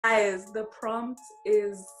Guys, the prompt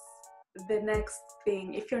is the next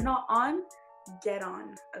thing. If you're not on, get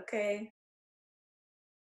on, okay?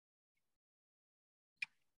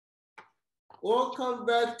 Welcome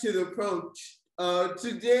back to the prompt.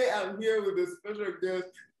 Today I'm here with a special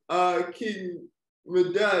guest, King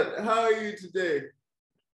Medad. How are you today?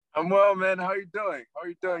 I'm well, man. How are you doing? How are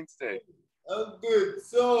you doing today? I'm good.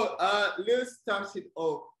 So let's start it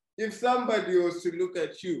off. If somebody was to look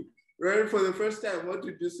at you, right, for the first time, what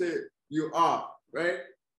would you say you are, right?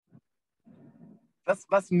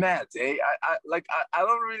 That's mad, eh? I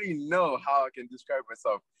don't really know how I can describe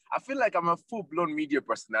myself. I feel like I'm a full-blown media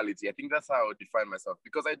personality. I think that's how I would define myself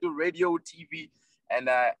because I do radio, TV, and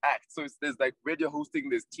I act. So there's like radio hosting,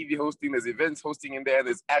 there's TV hosting, there's events hosting in there, and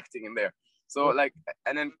there's acting in there. So like,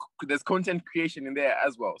 and then there's content creation in there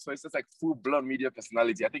as well. So it's just like full-blown media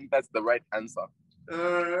personality. I think that's the right answer. All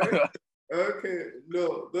right. Okay.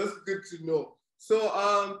 No, that's good to know.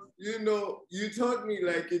 So, you told me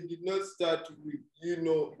like it did not start with,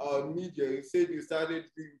 media. You said you started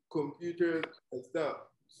with computers and stuff.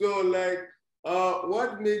 So, like,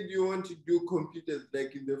 what made you want to do computers,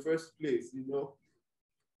 like, in the first place,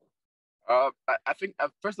 I think,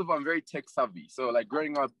 first of all, I'm very tech savvy. So like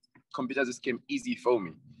growing up, computers just came easy for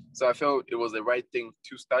me. So I felt it was the right thing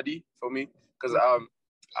to study for me because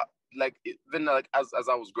even like as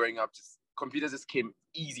I was growing up, just computers just came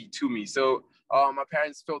easy to me. So my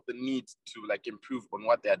parents felt the need to like improve on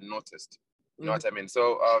what they had noticed. You know what I mean?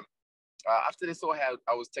 So after they saw how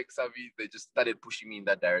I was tech savvy, they just started pushing me in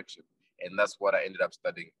that direction. And that's what I ended up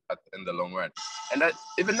studying in the long run. And that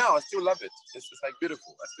even now, I still love it. It's like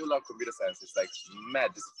beautiful. I still love computer science. It's like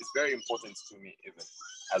mad. It's very important to me even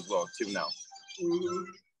as well till now.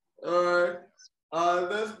 All right.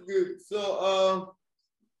 That's good. So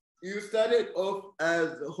you started off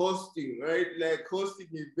as hosting, right? Like hosting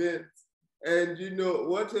events. And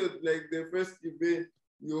what was like the first event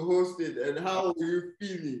you hosted and how were you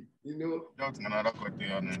feeling,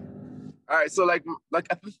 All right, so like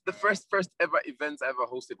I think the first ever events I ever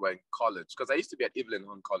hosted were in college because I used to be at Evelyn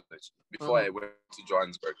Horn College before I went to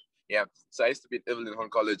Johannesburg. Yeah, so I used to be at Evelyn Horn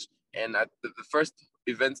College, and at the first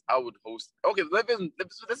events I would host. Okay, let's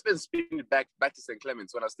been speaking back to St.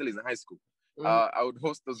 Clements when I was still in high school. I would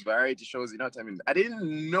host those variety shows. You know what I mean? I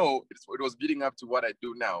didn't know it was building up to what I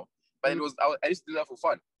do now, but it was I used to do that for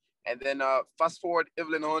fun. And then fast forward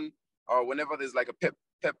Evelyn Horn, or whenever there's like a pep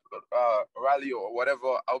rally or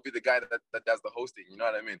whatever, I'll be the guy that does the hosting. You know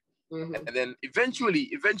what I mean? And then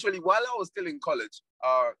eventually, while I was still in college,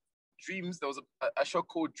 Dreams, there was a show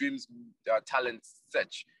called Dreams Talent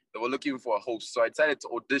Search. They were looking for a host, so I decided to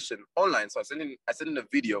audition online. So I sent in a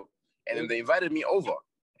video, and then they invited me over.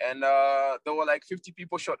 And there were like 50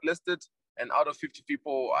 people shortlisted, and out of 50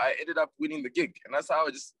 people, I ended up winning the gig. And that's how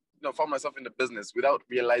I just found myself in the business without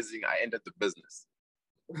realizing I entered the business.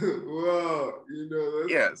 Wow,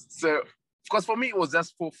 Yes. So, because for me, it was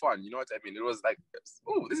just for fun. You know what I mean? It was like,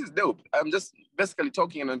 oh, this is dope. I'm just basically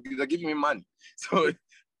talking and they're giving me money. So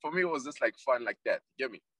for me, it was just like fun like that. You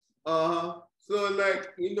get me? So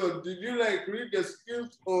like, did you like read the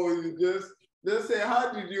script or you just say,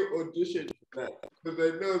 how did you audition for that? Because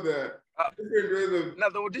I know that different ways of... Now,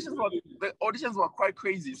 the auditions were quite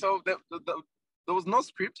crazy. So there was no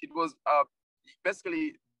script. It was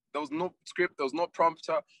basically... There was no script, there was no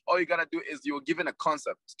prompter. All you gotta do is you're given a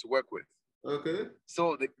concept to work with. Okay.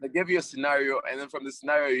 So they gave you a scenario, and then from the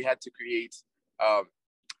scenario, you had to create a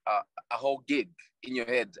whole gig in your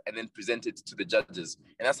head and then present it to the judges.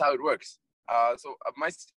 And that's how it works. So my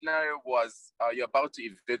scenario was you're about to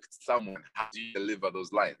evict someone. How do you deliver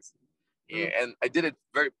those lines? Yeah, and I did it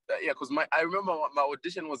because I remember my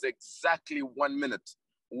audition was exactly 1 minute.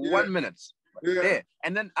 1 minute. Yeah. There.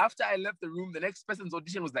 And then after I left the room, the next person's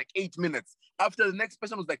audition was like 8 minutes. After the next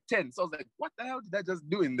person was like 10. So I was like, what the hell did I just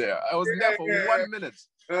do in there? I was there for 1 minute.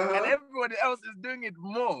 And everybody else is doing it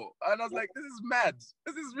more. And I was like, this is mad.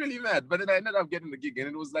 This is really mad. But then I ended up getting the gig and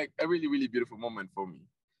it was like a really, really beautiful moment for me.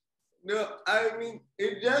 No, I mean,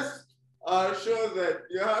 it just shows that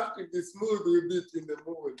you have to be smooth with it in the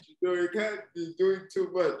moment. You can't be doing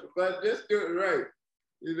too much, but just do it right,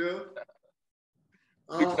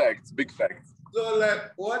 Big facts. So,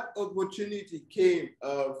 like, what opportunity came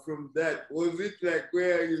from that? Was it like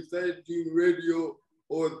where you started doing radio,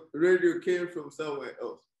 or radio came from somewhere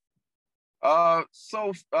else?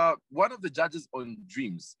 So one of the judges on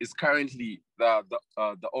Dreams is currently the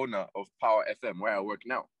owner of Power FM, where I work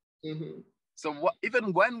now. So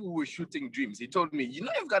even when we were shooting Dreams, he told me,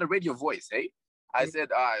 you've got a radio voice, hey? I said,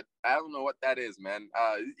 I don't know what that is, man.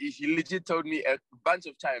 He legit told me a bunch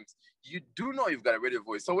of times, you do know you've got a radio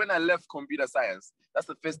voice. So when I left computer science, that's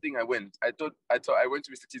the first thing I went. I went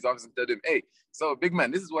to Mr. T's office and told him, hey, so big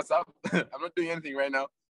man, this is what's up. I'm not doing anything right now.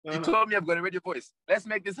 You told me I've got a radio voice. Let's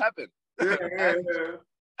make this happen.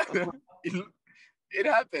 It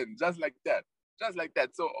happened just like that. Just like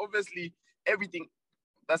that. So obviously, everything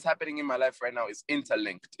that's happening in my life right now is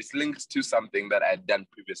interlinked. It's linked to something that I had done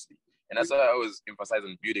previously. And that's why I always emphasize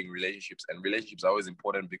on building relationships. And relationships are always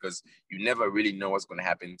important because you never really know what's going to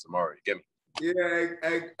happen tomorrow. You get me? Yeah,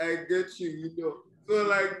 I get you, you know. So,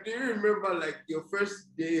 like, do you remember, like, your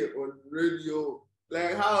first day on radio?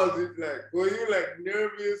 Like, how was it like? Were you, like,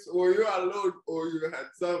 nervous? Or were you alone? Or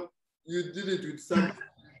you did it with some?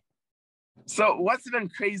 So what's even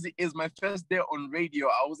crazy is my first day on radio,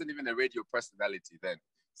 I wasn't even a radio personality then.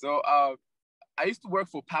 So I used to work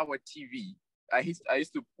for Power TV. I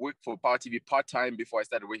used to work for Power TV part-time before I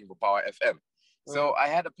started working for Power FM. So I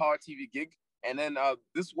had a Power TV gig. And then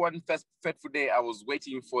this one fateful day, I was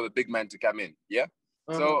waiting for the big man to come in. Yeah.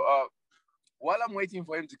 So while I'm waiting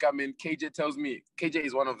for him to come in, KJ tells me, KJ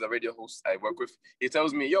is one of the radio hosts I work with. He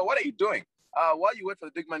tells me, yo, what are you doing? While you wait for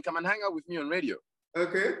the big man, come and hang out with me on radio.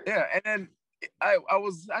 Okay. Yeah. And then I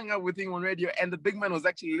was hanging out with him on radio, and the big man was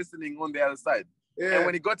actually listening on the other side. Yeah. And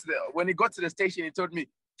when he got to the station, he told me,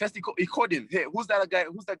 first he called in, hey, who's that guy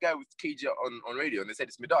with KJ on radio? And they said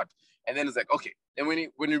it's Medad. And then it's like, okay. And when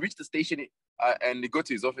he reached the station and he got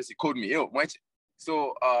to his office, he called me, yo, Mike.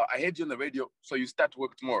 So I heard you on the radio, so you start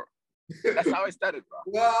work tomorrow. That's how I started, bro.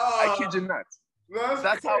 Wow. I kid you not.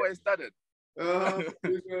 That's how I started.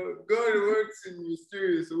 You know, God works in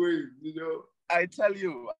mysterious ways, you know. I tell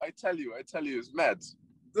you, it's mad.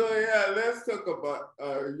 So yeah, let's talk about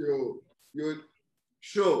your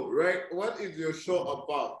show, right? What is your show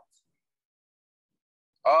about?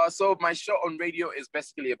 So my show on radio is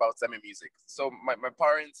basically about Zambia music. So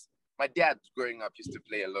my dad growing up used to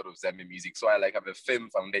play a lot of Zambia music. So I have a firm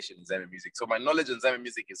foundation in Zambia music. So my knowledge in Zambia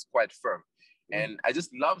music is quite firm. And I just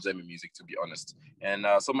love Zambian music, to be honest. And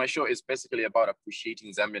so my show is basically about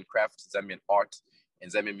appreciating Zambian craft, Zambian art,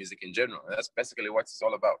 and Zambian music in general. And that's basically what it's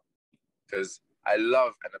all about. Because I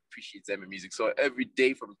love and appreciate Zambian music. So every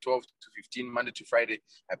day from 12 to 15, Monday to Friday,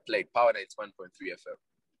 I play Power 91.3 FM.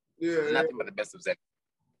 Yeah, nothing but the best of Zambia.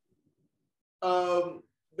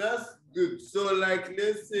 That's good. So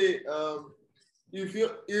let's say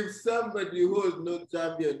if somebody who is not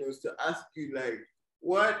Zambian was to ask you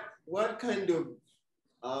what kind of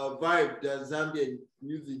vibe does Zambian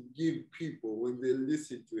music give people when they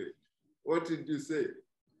listen to it? What did you say?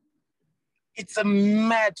 It's a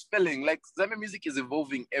mad feeling. Zambian music is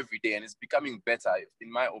evolving every day and it's becoming better,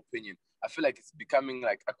 in my opinion. I feel like it's becoming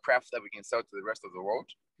like a craft that we can sell to the rest of the world.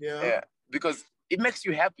 Yeah. Because it makes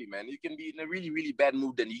you happy, man. You can be in a really, really bad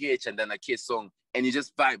mood and you hear it and then a Kiss song and you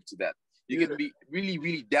just vibe to that. You can be really,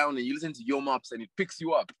 really down and you listen to Yo Mops and it picks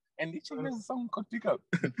you up. And literally there's a song called Pick Up,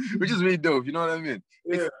 which is really dope. You know what I mean?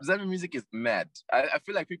 Yeah. Zambian music is mad. I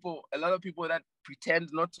feel like a lot of people that pretend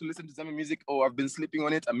not to listen to Zambian music, oh, I've been sleeping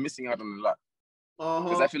on it, I'm missing out on a lot.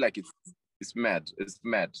 Because I feel like it's mad. It's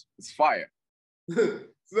mad. It's fire.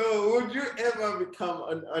 So would you ever become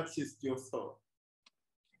an artist yourself?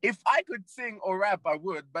 If I could sing or rap, I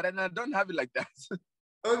would, but then I don't have it like that.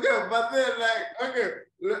 Okay, but then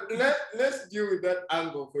let's deal with that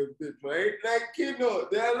angle for a bit, right?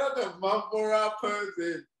 There are a lot of mambo rappers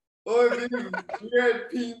and all these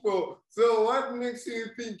weird people. So what makes you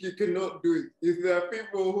think you cannot do it? If there are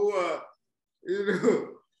people who are,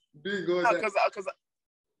 doing all that?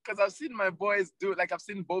 Because I've seen my boys do, I've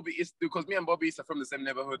seen Bobby East do, because me and Bobby East are from the same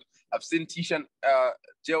neighborhood. I've seen Tishan,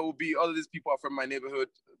 J.O.B., all of these people are from my neighborhood.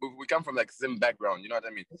 We come from the same background, you know what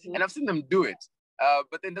I mean? Mm-hmm. And I've seen them do it.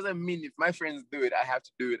 But then doesn't mean if my friends do it, I have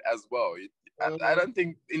to do it as well. I don't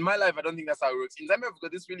think, in my life, I don't think that's how it works. In Zambia, we've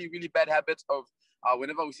got this really, really bad habit of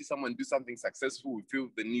whenever we see someone do something successful, we feel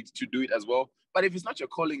the need to do it as well. But if it's not your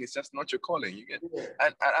calling, it's just not your calling. You get? Yeah.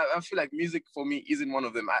 And I feel like music for me isn't one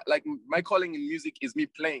of them. My calling in music is me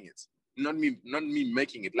playing it, not me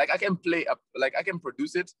making it. I can play up, I can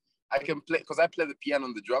produce it. I can play, because I play the piano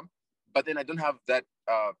and the drum, but then I don't have that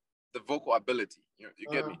the vocal ability. You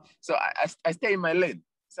get me? So I stay in my lane.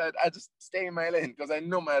 So I just stay in my lane because I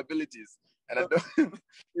know my abilities and I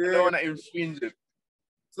don't want to infringe it.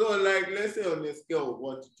 So let's say on a scale of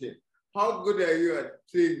 1 to 10, how good are you at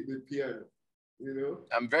playing the piano?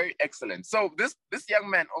 I'm very excellent. So this young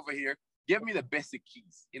man over here gave me the basic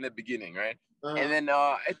keys in the beginning, right? And then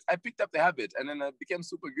I picked up the habit and then I became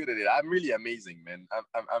super good at it. I'm really amazing, man.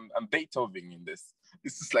 I'm Beethoven in this.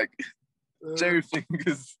 It's just cherry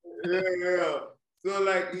fingers. Yeah. So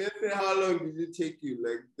like, let's say, how long did it take you,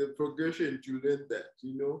 like the progression to learn that,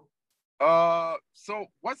 you know? So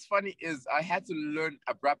what's funny is I had to learn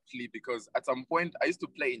abruptly because at some point I used to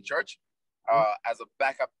play in church, as a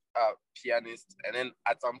backup pianist, and then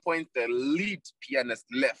at some point the lead pianist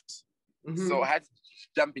left, so I had to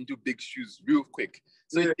jump into big shoes real quick.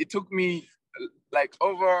 So it took me like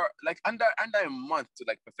under a month to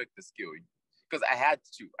like perfect the skill, because I had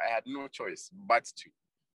no choice but to.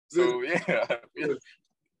 So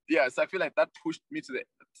yeah, so I feel like that pushed me to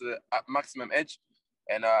the maximum edge.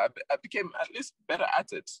 And I became at least better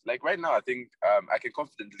at it. Like right now, I think I can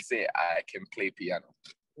confidently say I can play piano.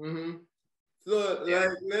 So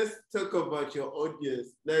like, let's talk about your audience.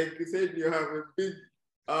 Like you said, you have a big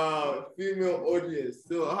female audience.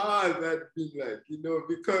 So how has that been like? You know,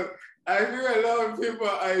 because I hear a lot of people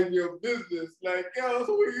are in your business. Like, yo,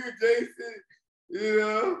 who are you, Jason? You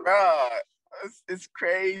know? It's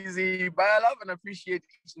crazy, but I love and appreciate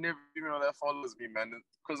each and every female that follows me, man.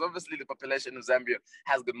 Because obviously the population of Zambia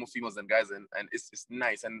has got more females than guys, and it's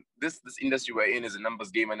nice. And this industry we're in is a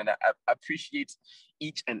numbers game, and I appreciate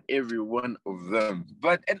each and every one of them.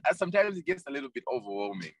 But sometimes it gets a little bit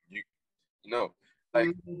overwhelming. You know,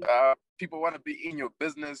 like people want to be in your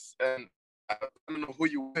business, and I don't know who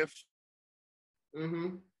you with.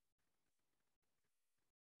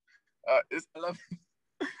 I love.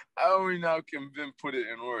 I only now can then put it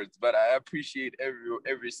in words, but I appreciate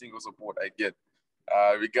every single support I get,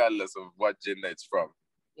 regardless of what gender it's from.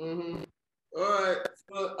 All right,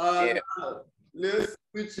 so let's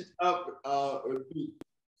switch it up a bit.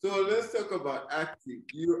 So let's talk about acting.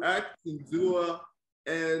 You act in Zua,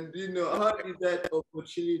 and you know, how did that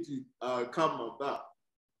opportunity come about?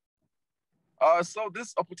 So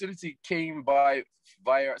this opportunity came via.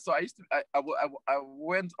 So I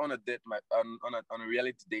went on a date on a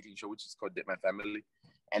reality dating show, which is called Date My Family,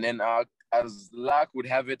 and then as luck would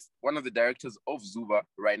have it, one of the directors of Zuba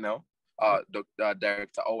right now,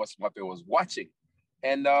 director Owas Mwape, was watching,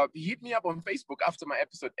 and he hit me up on Facebook after my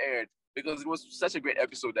episode aired because it was such a great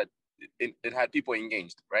episode that it had people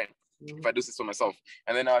engaged, right? If I do this for myself,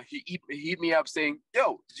 and then he hit me up saying,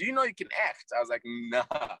 "Yo, do you know you can act?" I was like,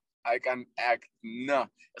 "Nah. I can act, nah."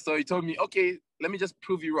 So he told me, "Okay, let me just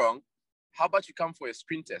prove you wrong. How about you come for a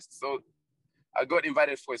screen test?" So I got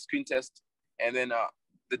invited for a screen test. And then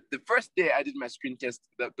the first day I did my screen test,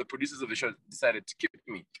 the producers of the show decided to keep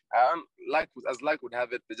me. As luck would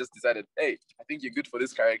have it, they just decided, "Hey, I think you're good for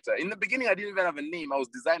this character." In the beginning, I didn't even have a name. I was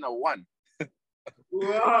designer one.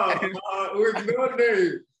 Wow, with no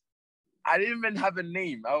name. I didn't even have a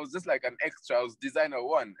name. I was just like an extra. I was designer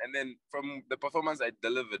one. And then from the performance I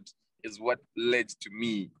delivered is what led to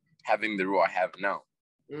me having the role I have now.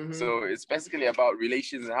 So it's basically about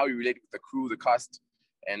relations and how you relate with the crew, the cast,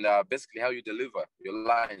 and basically how you deliver your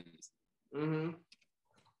lines.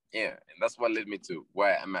 Yeah, and that's what led me to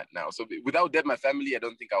where I'm at now. So without Dead My Family, I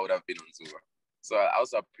don't think I would have been on Zuma. So I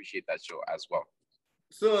also appreciate that show as well.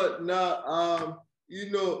 So now, you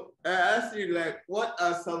know, I asked you, like, what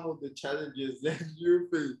are some of the challenges that you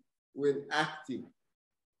face when acting?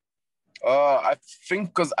 I think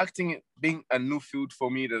because acting being a new field for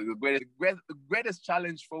me, the greatest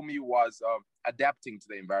challenge for me was adapting to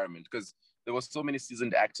the environment, because there were so many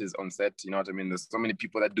seasoned actors on set, you know what I mean? There's so many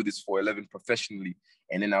people that do this for a living professionally.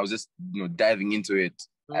 And then I was just, diving into it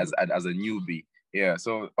as a newbie. Yeah,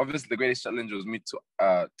 so obviously the greatest challenge was me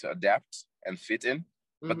to adapt and fit in.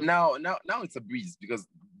 But now it's a breeze, because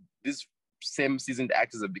these same seasoned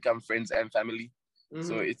actors have become friends and family.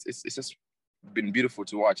 So it's just been beautiful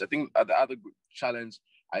to watch. I think the other challenge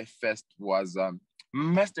I faced was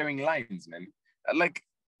mastering lines, man. Like,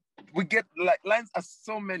 we get, like, lines are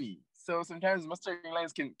so many. So sometimes mastering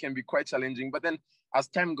lines can be quite challenging. But then as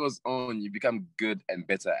time goes on, you become good and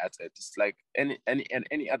better at it. It's like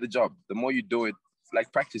any other job. The more you do it,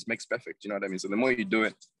 like, practice makes perfect. You know what I mean? So the more you do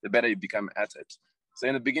it, the better you become at it. So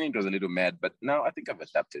in the beginning, it was a little mad, but now I think I've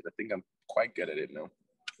adapted. I think I'm quite good at it now.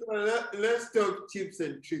 So let's talk tips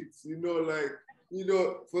and tricks.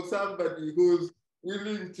 For somebody who's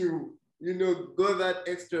willing to, go that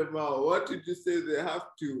extra mile, what did you say they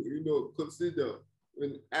have to, consider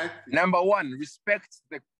when acting? Number one, respect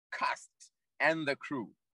the cast and the crew,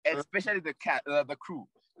 especially the crew.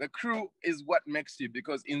 The crew is what makes you,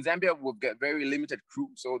 because in Zambia, we've got very limited crew,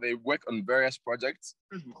 so they work on various projects.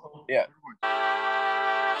 Yeah.